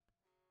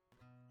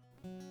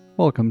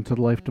Welcome to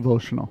the Life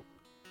Devotional.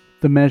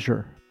 The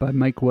Measure by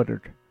Mike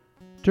Woodard.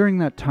 During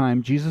that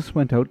time, Jesus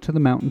went out to the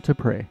mountain to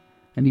pray,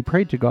 and he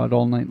prayed to God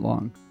all night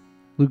long.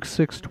 Luke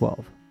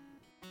 6:12.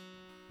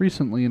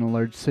 Recently in a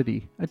large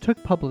city, I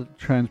took public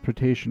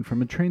transportation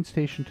from a train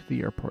station to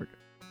the airport.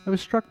 I was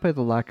struck by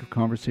the lack of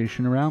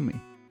conversation around me.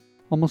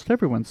 Almost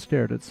everyone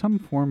stared at some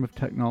form of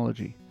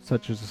technology,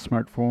 such as a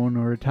smartphone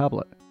or a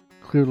tablet.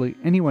 Clearly,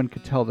 anyone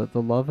could tell that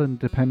the love and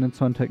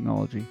dependence on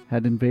technology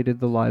had invaded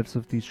the lives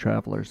of these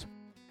travelers.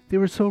 They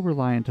were so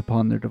reliant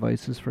upon their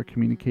devices for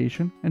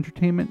communication,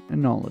 entertainment,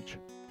 and knowledge.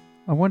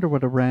 I wonder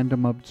what a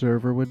random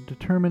observer would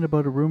determine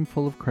about a room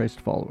full of Christ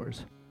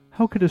followers.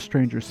 How could a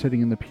stranger sitting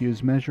in the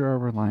pews measure our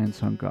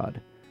reliance on God?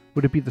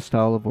 Would it be the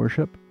style of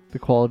worship, the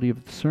quality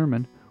of the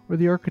sermon, or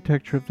the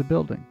architecture of the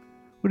building?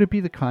 Would it be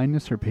the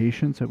kindness or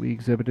patience that we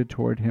exhibited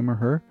toward him or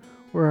her,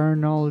 or our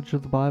knowledge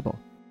of the Bible?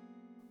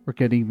 Or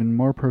getting even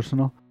more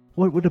personal,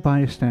 what would a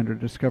bystander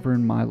discover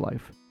in my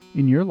life,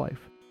 in your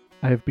life?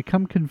 I have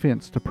become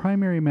convinced the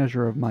primary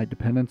measure of my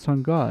dependence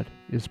on God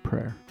is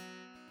prayer.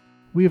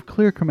 We have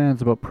clear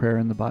commands about prayer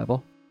in the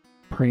Bible.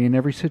 Pray in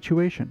every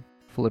situation,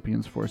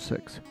 Philippians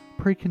 4:6.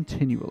 Pray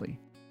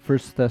continually,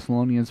 1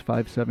 Thessalonians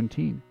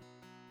 5:17.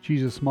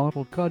 Jesus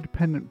modeled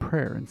God-dependent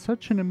prayer in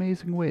such an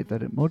amazing way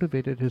that it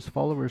motivated his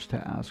followers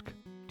to ask,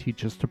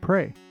 "Teach us to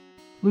pray."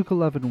 Luke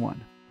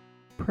 11:1.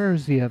 Prayer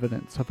is the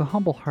evidence of a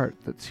humble heart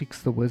that seeks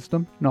the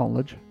wisdom,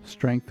 knowledge,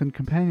 strength, and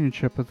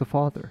companionship of the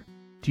Father.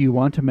 Do you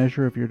want a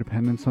measure of your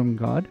dependence on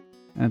God?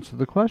 Answer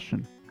the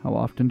question, how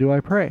often do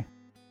I pray?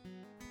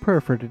 Prayer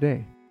for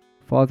today.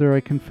 Father, I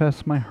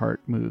confess my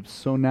heart moves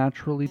so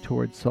naturally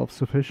towards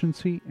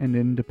self-sufficiency and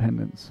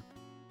independence.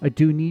 I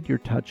do need your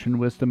touch and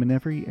wisdom in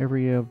every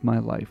area of my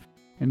life,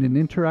 and in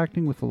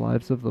interacting with the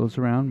lives of those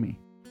around me.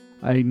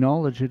 I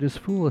acknowledge it is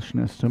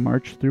foolishness to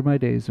march through my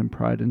days in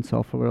pride and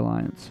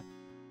self-reliance.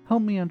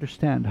 Help me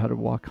understand how to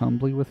walk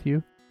humbly with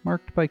you,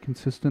 marked by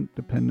consistent,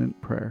 dependent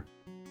prayer.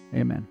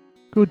 Amen.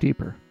 Go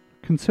deeper.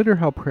 Consider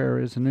how prayer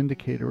is an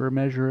indicator or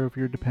measure of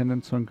your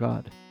dependence on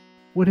God.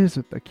 What is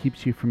it that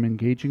keeps you from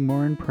engaging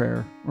more in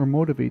prayer or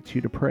motivates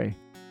you to pray?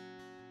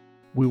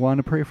 We want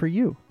to pray for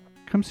you.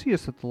 Come see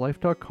us at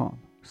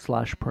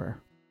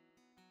thelife.com/prayer.